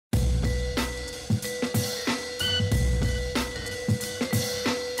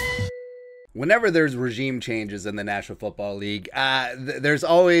Whenever there's regime changes in the National Football League, there's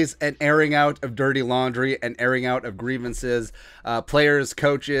always an airing out of dirty laundry, an airing out of grievances. Players,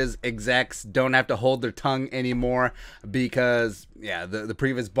 coaches, execs don't have to hold their tongue anymore because, yeah, the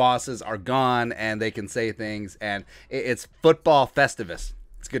previous bosses are gone and they can say things, and it's football festivus.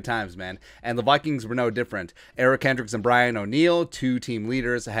 It's good times, man. And the Vikings were no different. Eric Kendricks and Brian O'Neill, two team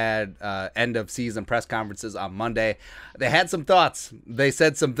leaders, had end-of-season press conferences on Monday. They had some thoughts. They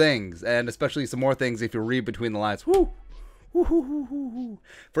said some things, and especially some more things if you read between the lines. Woo!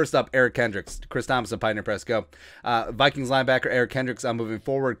 First up, Eric Kendricks. Chris Thompson, Pioneer Press, go. Vikings linebacker Eric Kendricks on moving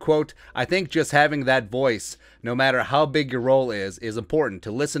forward. Quote, I think just having that voice, no matter how big your role is important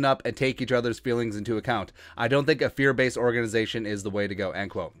to listen up and take each other's feelings into account. I don't think a fear-based organization is the way to go,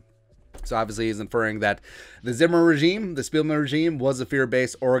 end quote. So obviously he's inferring that the Zimmer regime, the Spielman regime, was a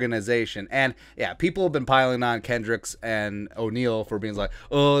fear-based organization. And yeah, people have been piling on Kendricks and O'Neill for being like,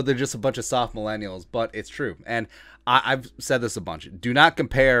 oh, they're just a bunch of soft millennials. But it's true. And I've said this a bunch. Do not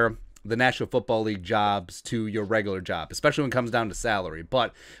compare the National Football League jobs to your regular job, especially when it comes down to salary.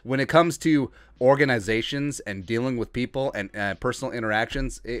 But when it comes to organizations and dealing with people and personal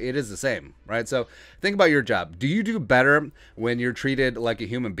interactions, it is the same, right? So think about your job. Do you do better when you're treated like a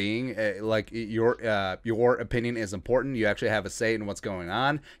human being, like your opinion is important, you actually have a say in what's going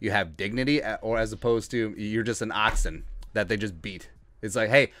on, you have dignity, or as opposed to you're just an oxen that they just beat? It's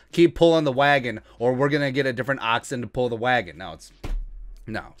like, hey, keep pulling the wagon or we're going to get a different oxen to pull the wagon.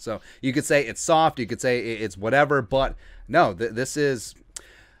 No. So you could say it's soft, you could say it's whatever, but no, this is...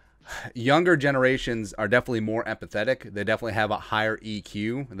 Younger generations are definitely more empathetic. They definitely have a higher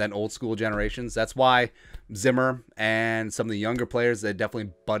EQ than old school generations. That's why Zimmer and some of the younger players, they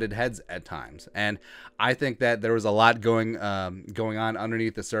definitely butted heads at times. And I think that there was a lot going on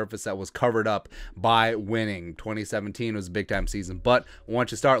underneath the surface that was covered up by winning. 2017 was a big time season, but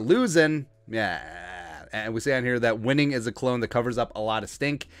once you start losing, yeah. And we say on here that winning is a cologne that covers up a lot of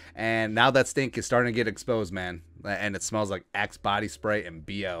stink. And now that stink is starting to get exposed, man. And it smells like Axe body spray and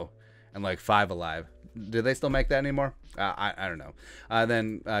BO and like Five Alive. Do they still make that anymore? I don't know.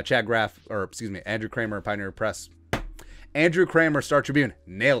 Then Chad Graff, or excuse me, Andrew Kramer, Pioneer Press. Andrew Kramer, Star Tribune,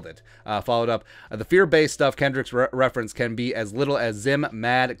 nailed it. Followed up, the fear-based stuff Kendricks reference can be as little as Zim,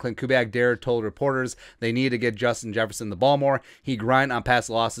 Mad, Clint Kubiak dared told reporters they need to get Justin Jefferson the ball more. He grind on past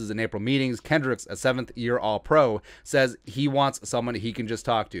losses in April meetings. Kendricks, a seventh-year All-Pro, says he wants someone he can just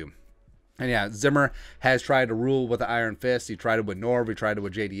talk to. And yeah, Zimmer has tried to rule with the iron fist. He tried it with Norv. He tried it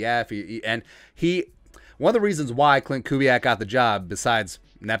with JDF. One of the reasons why Clint Kubiak got the job, besides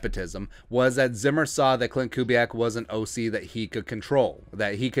nepotism, was that Zimmer saw that Clint Kubiak was an OC that he could control,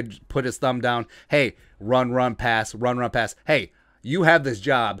 that he could put his thumb down. Hey, run, pass. Hey, you have this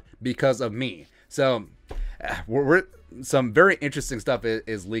job because of me. So some very interesting stuff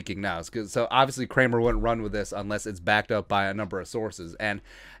is leaking now. So obviously Kramer wouldn't run with this unless it's backed up by a number of sources. And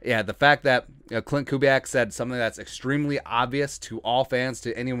yeah, the fact that Clint Kubiak said something that's extremely obvious to all fans,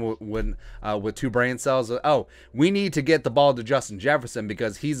 to anyone with two brain cells, oh, we need to get the ball to Justin Jefferson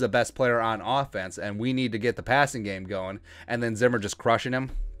because he's the best player on offense and we need to get the passing game going. And then Zimmer just crushing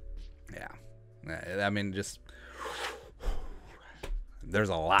him. Yeah. I mean, just... There's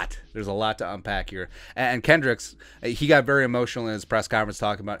a lot to unpack here. And Kendricks, he got very emotional in his press conference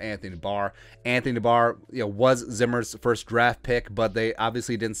talking about Anthony Barr. Anthony Barr, was Zimmer's first draft pick, but they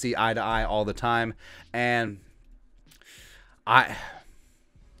obviously didn't see eye to eye all the time. And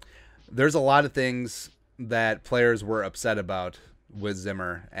there's a lot of things that players were upset about with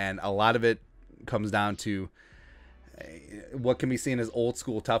Zimmer, and a lot of it comes down to what can be seen as old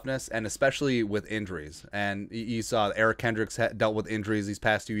school toughness, and especially with injuries. And you saw Eric Kendricks dealt with injuries these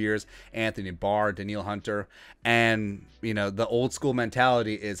past 2 years, Anthony Barr, Danielle Hunter, and the old school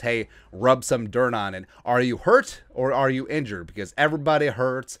mentality is, hey, rub some dirt on it. Are you hurt or are you injured? Because everybody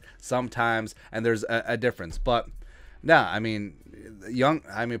hurts sometimes, and there's a difference. But no, I mean,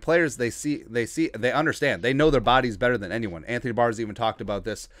 players, they understand. They know their bodies better than anyone. Anthony Barr's even talked about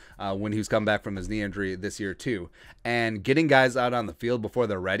this when he was coming back from his knee injury this year too. And getting guys out on the field before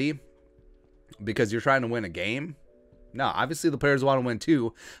they're ready because you're trying to win a game. No, obviously the players want to win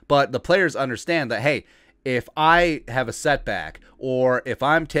too, but the players understand that, hey, if I have a setback or if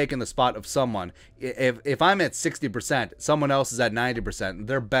I'm taking the spot of someone, if I'm at 60%, someone else is at 90%,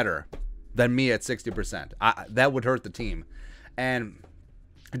 they're better than me at 60%. That would hurt the team. And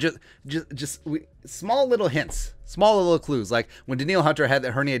small little hints, small little clues, like when Danielle Hunter had the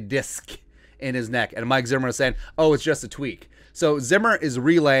herniated disc in his neck and Mike Zimmer was saying, oh, it's just a tweak. So Zimmer is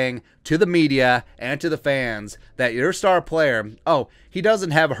relaying to the media and to the fans that your star player, oh, he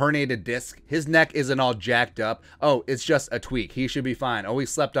doesn't have a herniated disc. His neck isn't all jacked up. Oh, it's just a tweak. He should be fine. Oh, he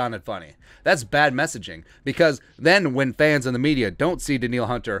slept on it funny. That's bad messaging, because then when fans in the media don't see Danielle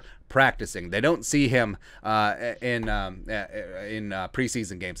Hunter practicing, they don't see him in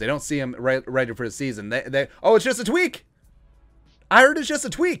preseason games, they don't see him ready for the season. They oh, it's just a tweak. I heard it's just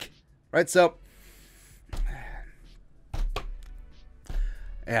a tweak, right? So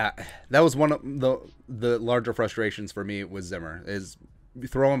yeah, that was one of the larger frustrations for me with Zimmer, is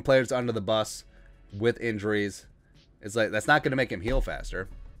throwing players under the bus with injuries. It's like, that's not going to make him heal faster.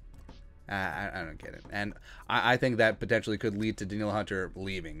 I don't get it. And I think that potentially could lead to Danielle Hunter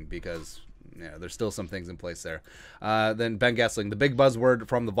leaving, because there's still some things in place there. Then Ben Gessling, the big buzzword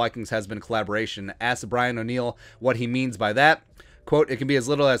from the Vikings has been collaboration. Ask Brian O'Neill what he means by that. Quote, it can be as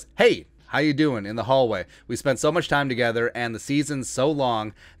little as, hey, how you doing, in the hallway. We spent so much time together, and the season's so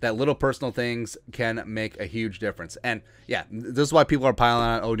long that little personal things can make a huge difference. And yeah, this is why people are piling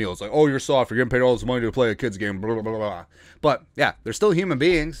on O'Neill. It's like, oh, you're soft. You're getting paid all this money to play a kid's game. Blah, blah, blah, blah. But yeah, they're still human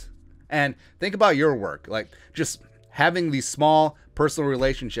beings. And think about your work, like just having these small personal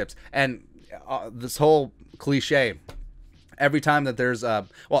relationships, and this whole cliche. Every time that there's I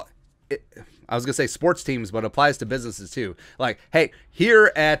was gonna say sports teams, but it applies to businesses too. Like, hey,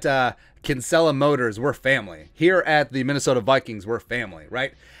 here at Kinsella Motors, we're family. Here at the Minnesota Vikings, we're family,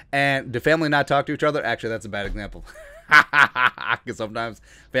 right? And do family not talk to each other? Actually, that's a bad example, because sometimes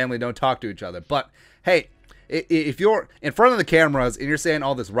family don't talk to each other. But hey, if you're in front of the cameras and you're saying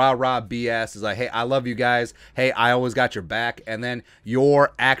all this rah-rah BS, is like, hey, I love you guys, hey, I always got your back, and then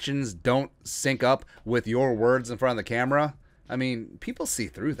your actions don't sync up with your words in front of the camera, I mean, people see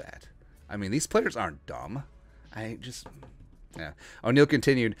through that. I mean, these players aren't dumb. Yeah. O'Neill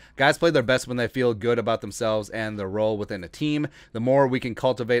continued, guys play their best when they feel good about themselves and their role within a team. The more we can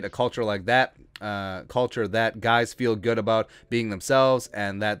cultivate a culture like that, culture that guys feel good about being themselves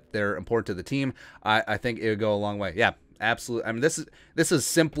and that they're important to the team, I think it would go a long way. Yeah, absolutely. I mean, this is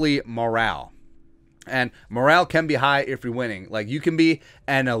simply morale. And morale can be high if you're winning. Like, you can be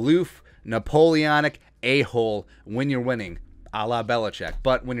an aloof, Napoleonic a-hole when you're winning, a la Belichick.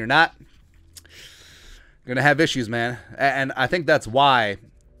 But when you're not, you're gonna have issues, man. And I think that's why,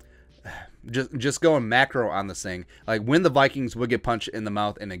 just going macro on this thing, like when the Vikings would get punched in the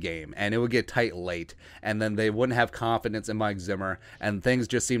mouth in a game and it would get tight late, and then they wouldn't have confidence in Mike Zimmer and things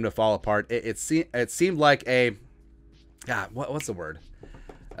just seemed to fall apart, it seemed like a, God, what's the word?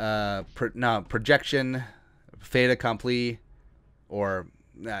 Projection, fait accompli, or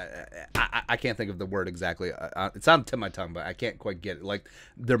I can't think of the word exactly. It's on the tip of my tongue, but I can't quite get it. Like,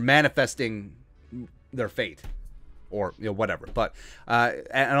 they're manifesting their fate, or whatever. But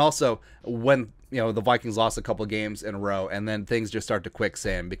and also when the Vikings lost a couple games in a row, and then things just start to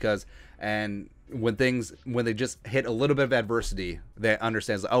quicksand, because when they just hit a little bit of adversity, they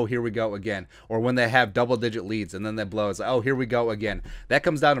understand, like, oh, here we go again. Or when they have double-digit leads and then they blow, it's like, oh, here we go again. That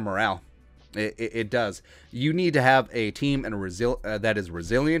comes down to morale. It does. You need to have a team that is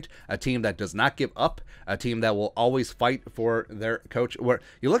resilient, a team that does not give up, a team that will always fight for their coach. Where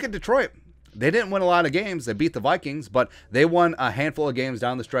you look at Detroit, they didn't win a lot of games. They beat the Vikings, but they won a handful of games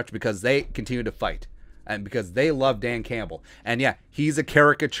down the stretch because they continued to fight and because they love Dan Campbell. And yeah, he's a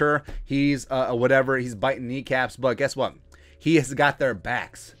caricature. He's whatever. He's biting kneecaps, but guess what? He has got their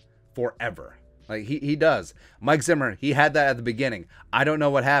backs forever. Like, he does. Mike Zimmer, he had that at the beginning. I don't know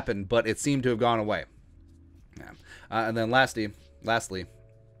what happened, but it seemed to have gone away. Yeah. And then lastly,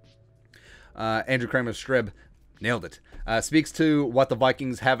 Andrew Kramer-Strib nailed it. Speaks to what the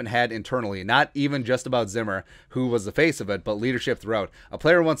Vikings haven't had internally, not even just about Zimmer, who was the face of it, but leadership throughout. A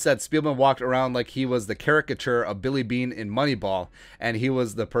player once said Spielman walked around like he was the caricature of Billy Bean in Moneyball, and he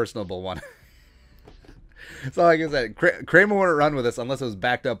was the personable one. So like I said, Kramer wouldn't run with this unless it was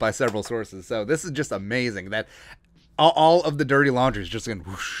backed up by several sources. So this is just amazing that all of the dirty laundry is just going to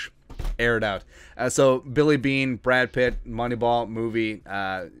whoosh, air it out. So Billy Bean, Brad Pitt, Moneyball movie.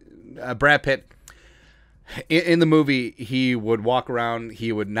 Brad Pitt, in the movie, he would walk around.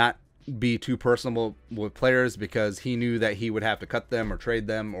 He would not be too personable with players because he knew that he would have to cut them or trade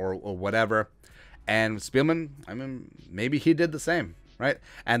them or whatever. And Spielman, I mean, maybe he did the same, right?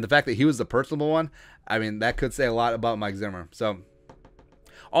 And the fact that he was the personable one, I mean, that could say a lot about Mike Zimmer. So,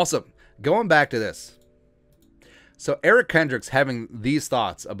 also, going back to this. So, Eric Kendricks having these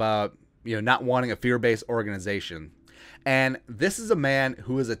thoughts about, not wanting a fear-based organization. And this is a man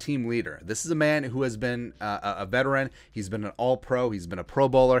who is a team leader. This is a man who has been a veteran. He's been an all-pro. He's been a Pro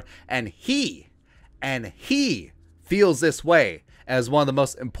Bowler. And he feels this way as one of the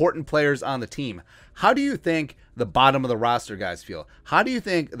most important players on the team. How do you think the bottom of the roster guys feel? How do you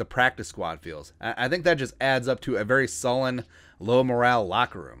think the practice squad feels? I think that just adds up to a very sullen, low morale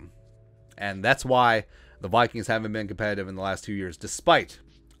locker room. And that's why the Vikings haven't been competitive in the last 2 years, despite,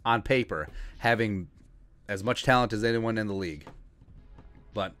 on paper, having as much talent as anyone in the league.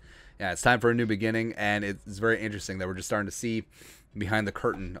 But yeah, it's time for a new beginning, and it's very interesting that we're just starting to see behind the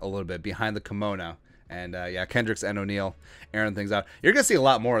curtain a little bit, behind the kimono. And yeah, Kendricks and O'Neal airing things out. You're going to see a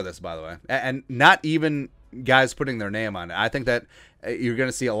lot more of this, by the way. And not even guys putting their name on it. I think that you're going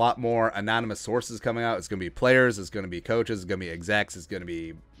to see a lot more anonymous sources coming out. It's going to be players. It's going to be coaches. It's going to be execs. It's going to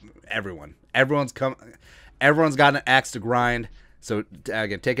be everyone. Everyone's got an axe to grind. So,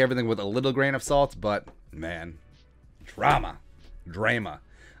 again, take everything with a little grain of salt. But, man, drama.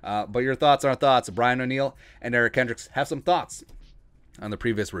 But your thoughts are thoughts. Brian O'Neal and Eric Kendricks have some thoughts on the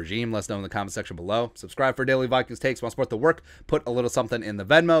previous regime. Let us know in the comment section below. Subscribe for daily Vikings takes. Want to support the work? Put a little something in the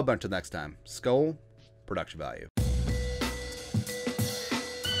Venmo. But until next time, Skol, production value.